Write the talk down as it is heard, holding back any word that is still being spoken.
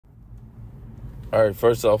All right,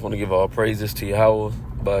 first off, I want to give all praises to Yahweh,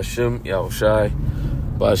 Ba'ashem,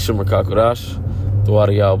 Yahushai, Ba'ashem Rakakodash,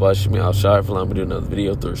 Thawadi Yahweh, Ba'ashem Yahushai, for allowing me to do another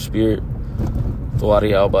video through the Spirit. Thawadi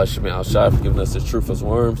Yahweh, Ba'ashem Yahushai, for giving us the truth as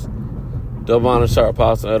worms. Double honor to our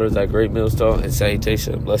apostle and elders at Great Millstone, and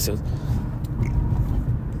salutation and blessings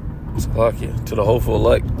to the hopeful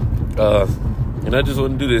elect. And I just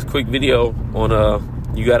want to do this quick video on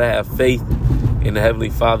you got to have faith in the Heavenly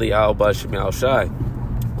Father, Yahweh, Ba'ashem Yahushai.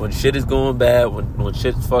 When shit is going bad, when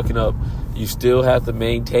shit's fucking up, you still have to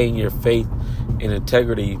maintain your faith and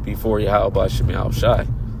integrity before Yahweh Ba'ashem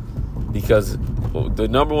Yahushai. Because the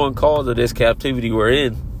number one cause of this captivity we're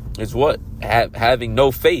in is what? Having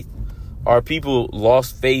no faith. Our people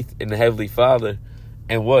lost faith in the Heavenly Father,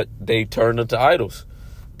 and what? They turned unto idols.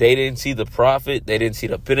 They didn't see the profit, they didn't see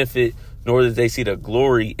the benefit, nor did they see the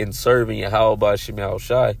glory in serving Yahweh Ba'ashem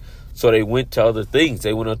Yahushai. So they went to other things.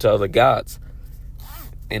 They went unto other gods.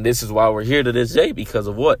 And this is why we're here to this day, because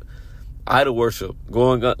of what? Idol worship,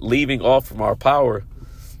 leaving off from our power,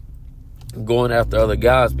 going after other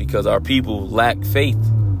gods, because our people lack faith.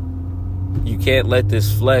 You can't let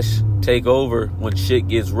this flesh take over when shit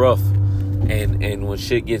gets rough and when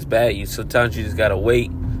shit gets bad. Sometimes you just gotta wait,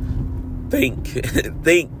 think,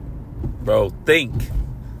 think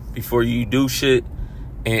before you do shit,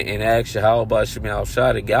 and ask Yahweh Ba'ashem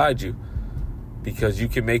Yahushai to guide you. Because you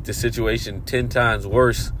can make the situation 10 times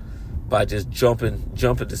worse by just jumping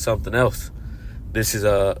to something else. This is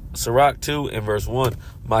Sirach 2 and verse 1.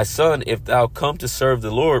 My son, if thou come to serve the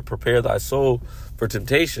Lord, prepare thy soul for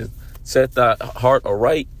temptation. Set thy heart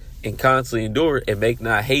aright and constantly endure, and make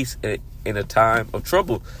not haste in a time of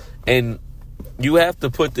trouble. And you have to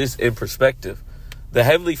put this in perspective. The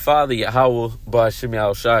Heavenly Father, Yahweh Ba'ashem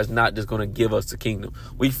Yahushai, is not just going to give us the kingdom.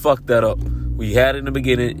 We fucked that up. We had it in the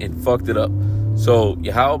beginning and fucked it up. So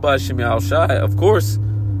Yahweh Ba'ashem Yahushai, of course,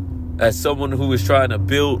 as someone who is trying to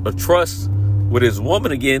build a trust with his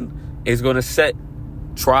woman again, is going to set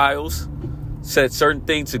trials, set certain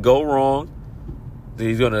things to go wrong.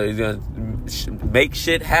 He's going to make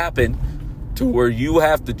shit happen to where you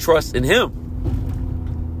have to trust in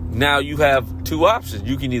him. Now you have two options.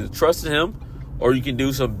 You can either trust in him, or you can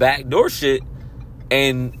do some backdoor shit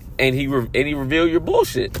and he reveal your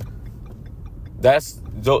bullshit. Those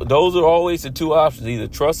are always the two options: either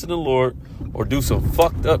trust in the Lord or do some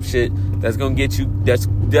fucked up shit that's gonna get you. That's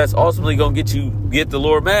ultimately gonna get the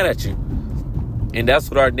Lord mad at you. And that's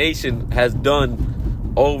what our nation has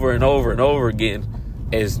done over and over and over again: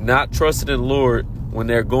 is not trusting in the Lord when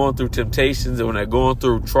they're going through temptations and when they're going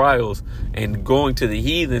through trials, and going to the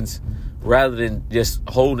heathens rather than just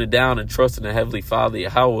holding it down and trusting the Heavenly Father,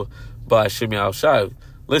 Yahweh Ba'ashem Yahushai.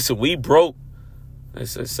 Listen, we broke.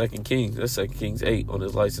 That's 2 Kings. That's 2 Kings 8 on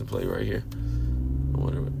his license plate right here. I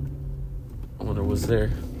wonder what's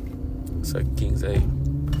there. 2 Kings 8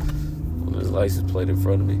 on his license plate in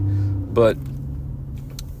front of me. But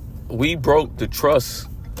we broke the trust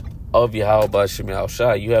of Yahweh Ba'ashem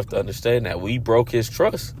Yahushai. You have to understand that. We broke his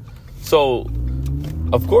trust. So,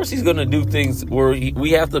 of course, he's going to do things where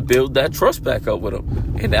we have to build that trust back up with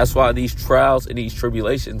him. And that's why these trials and these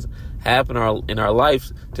tribulations happen in our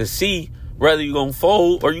lives, to see whether you're going to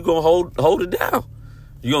fold or you're going to hold it down.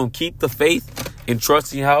 You're going to keep the faith and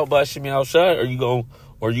trust in Yahweh Ba'ashem Yahushai,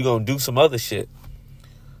 or you going to do some other shit.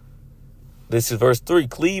 This is verse 3.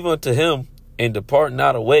 Cleave unto him and depart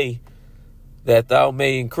not away, that thou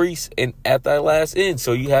may increase at thy last end.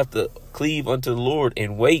 So you have to cleave unto the Lord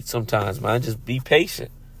and wait sometimes, man. Just be patient.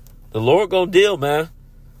 The Lord gonna deal, man.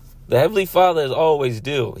 The Heavenly Father has always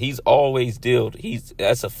dealt. He's always dealt.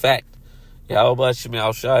 That's a fact. Yahweh Ba'ashem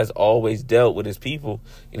Yahushai has always dealt with his people,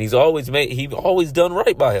 and he's always done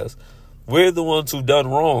right by us. We're the ones who done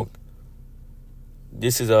wrong.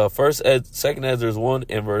 This is 2 Ezra 1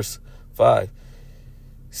 and verse 5.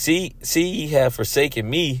 See ye have forsaken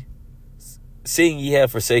me. Seeing ye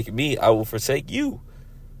have forsaken me, I will forsake you.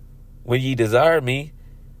 When ye desire me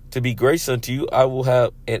to be gracious unto you,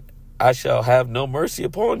 I shall have no mercy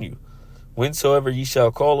upon you. Whensoever ye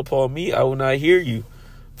shall call upon me, I will not hear you.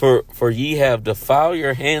 For ye have defiled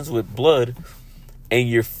your hands with blood, and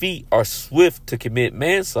your feet are swift to commit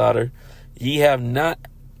manslaughter. Ye have not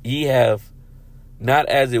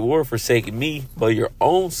as it were forsaken me, but your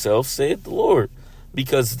own self, saith the Lord.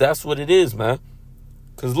 Because that's what it is, man.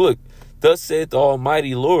 Because look, thus saith the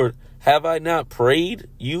Almighty Lord, have I not prayed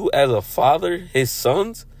you as a father his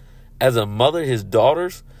sons, as a mother his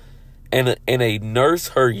daughters, and a nurse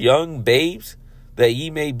her young babes, that ye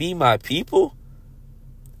may be my people,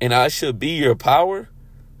 and I should be your power,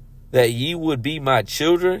 that ye would be my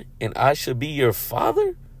children, and I should be your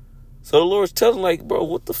father? So the Lord's telling, like, bro,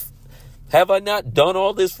 what the have I not done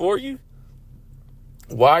all this for you?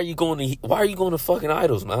 Why are you going to fucking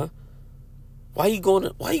idols, man? Why are you going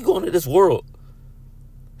to this world?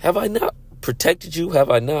 Have I not protected you? Have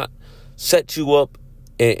I not set you up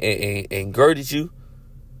and girded you?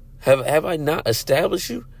 Have I not established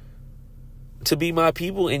you to be my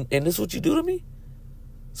people? And this is what you do to me?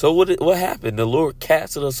 So what happened? The Lord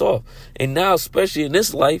casted us off. And now, especially in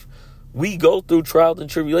this life, we go through trials and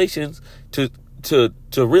tribulations to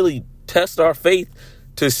really test our faith,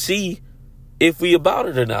 to see if we about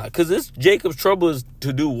it or not. Because this Jacob's trouble is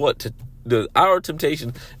to do what? Our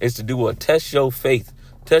temptation is to do what? Test your faith.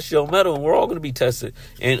 Test your metal. And we're all going to be tested.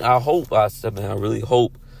 And I really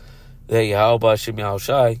hope that Yahweh Shem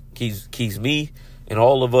Yahushai keeps me and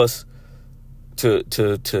all of us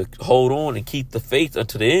to hold on and keep the faith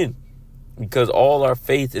unto the end. Because all our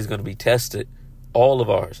faith is going to be tested. All of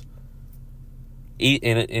ours.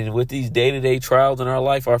 And with these day-to-day trials in our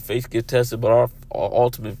life, our faith gets tested, but our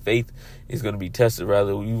ultimate faith is going to be tested.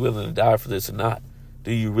 Rather, are you willing to die for this or not?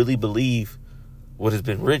 Do you really believe what has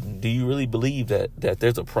been written? Do you really believe that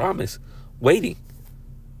there's a promise waiting?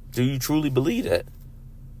 Do you truly believe that?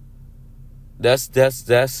 That's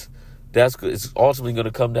it's ultimately going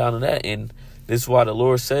to come down to that. And this is why the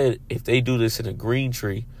Lord said, if they do this in a green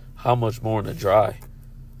tree, how much more in a dry?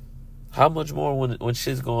 How much more when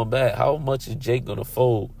shit's going bad? How much is Jake gonna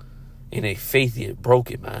fold and their faith get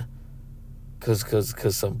broken, man? Cause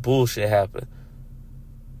some bullshit happened.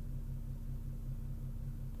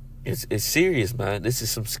 It's serious, man. This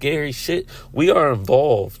is some scary shit. We are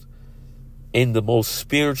involved in the most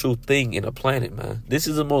spiritual thing in the planet, man. This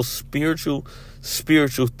is the most spiritual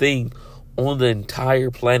thing on the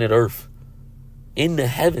entire planet Earth. In the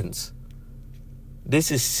heavens.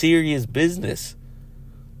 This is serious business.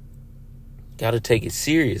 Got to take it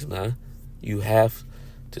serious, man. You have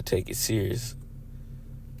to take it serious.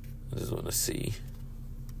 I just want to see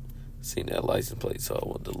that license plate, so I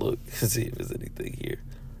wanted to look and see if there's anything here.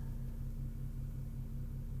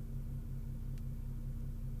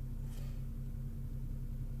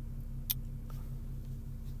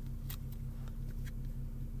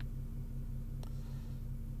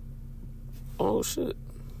 Oh, shit.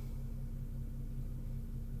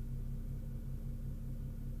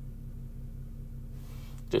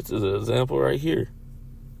 This is an example right here.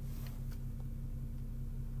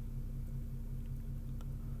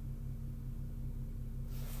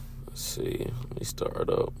 Let's see. Let me start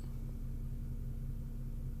up.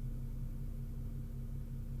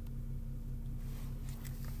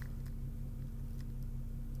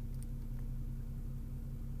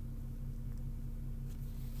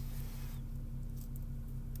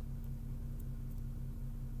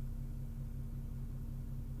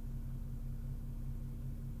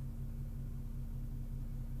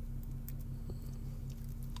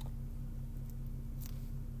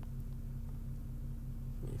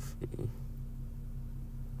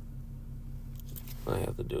 I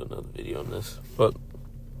have to do another video on this, but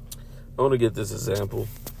I want to get this example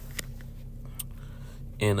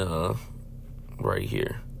in right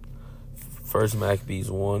here. First Maccabees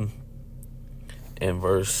 1 and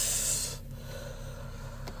verse.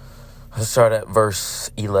 Let's start at verse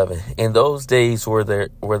 11. In those days were there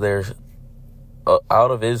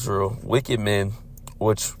out of Israel wicked men,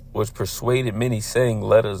 which persuaded many, saying,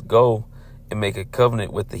 "Let us go and make a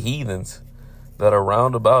covenant with the heathens that are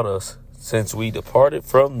round about us. Since we departed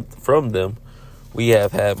from them, we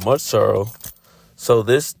have had much sorrow." So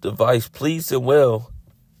this device pleased them well.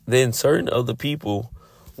 Then certain of the people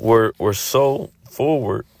were so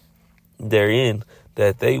forward therein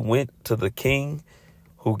that they went to the king,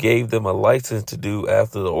 who gave them a license to do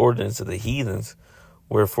after the ordinance of the heathens.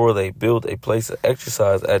 Wherefore they built a place of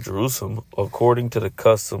exercise at Jerusalem according to the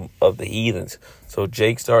custom of the heathens. So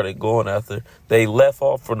Jake started going after. They left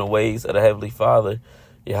off from the ways of the Heavenly Father,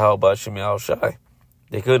 Yahweh Shem Yahushai.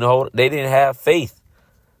 They couldn't hold. They didn't have faith.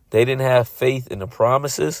 They didn't have faith in the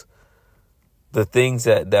promises, the things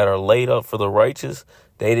that are laid up for the righteous.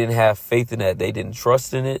 They didn't have faith in that. They didn't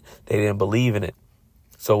trust in it. They didn't believe in it.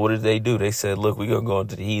 So what did they do? They said, "Look, we're gonna go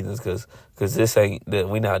into the heathens because this ain't that.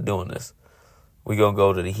 We're not doing this. We're gonna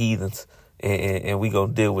go to the heathens and we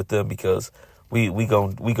gonna deal with them because we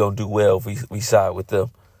gonna do well if we side with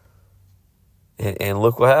them." And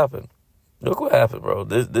look what happened. Look what happened, bro.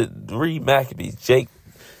 Read Maccabees. Jake,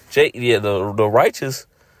 yeah, the righteous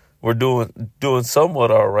were doing somewhat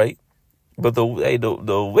all right, but the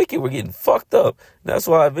wicked were getting fucked up. And that's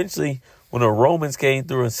why eventually, when the Romans came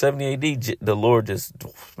through in 70 AD, the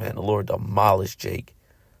Lord demolished Jake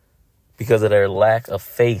because of their lack of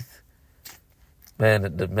faith.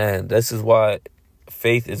 Man, this is why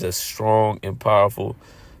faith is a strong and powerful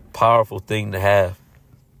thing to have.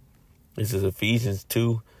 This is Ephesians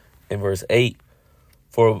 2 and verse 8.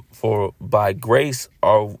 For by grace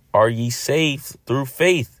are ye saved through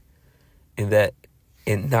faith, and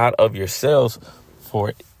not of yourselves,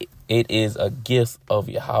 for it is a gift of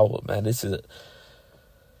Yahweh, man.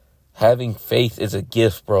 Having faith is a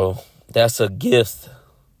gift, bro. That's a gift.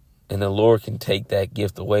 And the Lord can take that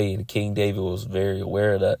gift away. And King David was very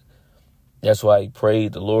aware of that. That's why he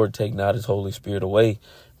prayed, the Lord take not his Holy Spirit away,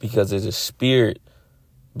 because there's a spirit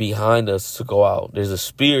behind us to go out. There's a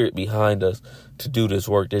spirit behind us to do this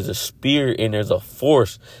work. There's a spirit and there's a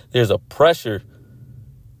force. There's a pressure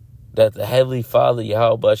that the Heavenly Father,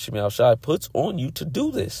 Yahweh Shem Shai, puts on you to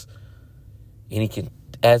do this. And he can,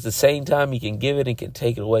 at the same time, he can give it and can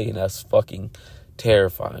take it away. And that's fucking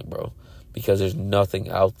terrifying, bro. Because there's nothing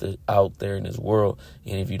out there in this world.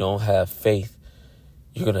 And if you don't have faith,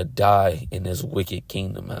 you're going to die in this wicked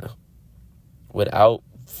kingdom, man. Without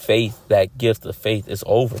faith, that gift of faith is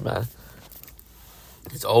over, man.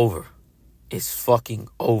 It's over. It's fucking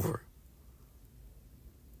over.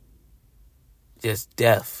 Just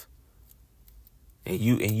death. And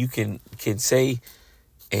you can say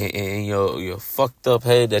in your fucked up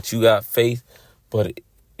head that you got faith, but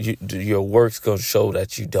your work's gonna show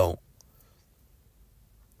that you don't.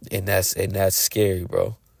 And that's scary,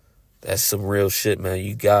 bro. That's some real shit, man.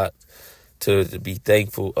 You got to be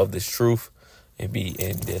thankful of this truth and be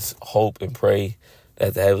in this hope and pray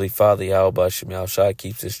that the Heavenly Father, Yahweh Shem Shai,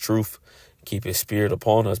 keeps his truth, keep his spirit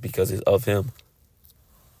upon us, because it's of him.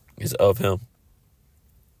 It's of him.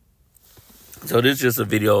 So this is just a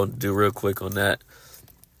video to do real quick on that,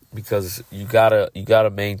 because you gotta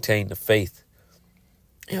maintain the faith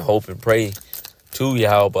and hope and pray to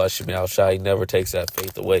Yahweh Shem Shai. He never takes that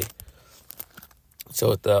faith away. So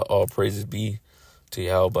with that, all praises be to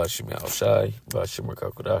Yahweh Shem Shai, Bashim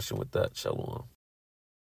Rakakodashim. With that, shalom.